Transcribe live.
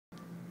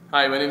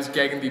Hi, my name is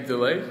Gagandeep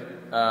Dulay,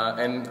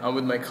 and I'm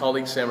with my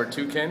colleague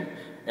Toukan,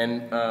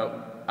 and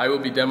I will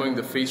be demoing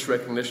the face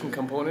recognition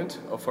component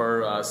of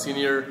our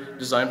senior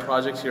design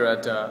project here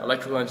at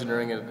electrical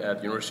engineering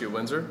at University of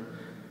Windsor.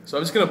 So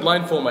I'm just going to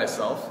blindfold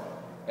myself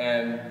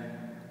and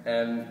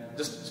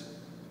just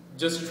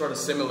try to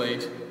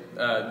simulate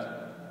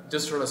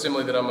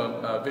that I'm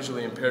a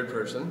visually impaired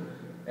person,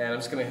 and I'm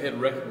just going to hit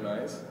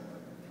recognize.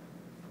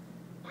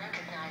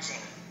 Recognizing.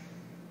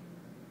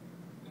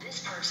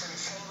 This person is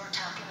saying or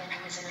talking and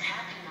who is in a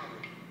happy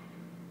mood.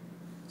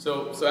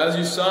 So as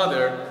you saw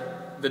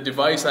there, the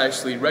device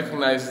actually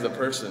recognizes the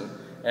person,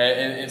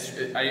 and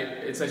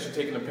it's actually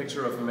taking a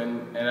picture of him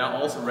and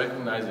also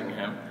recognizing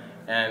him,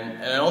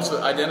 and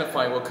also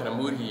identifying what kind of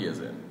mood he is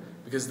in,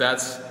 because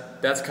that's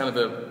kind of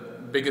the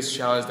biggest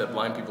challenge that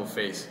blind people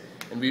face,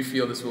 and we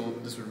feel this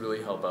would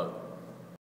really help out.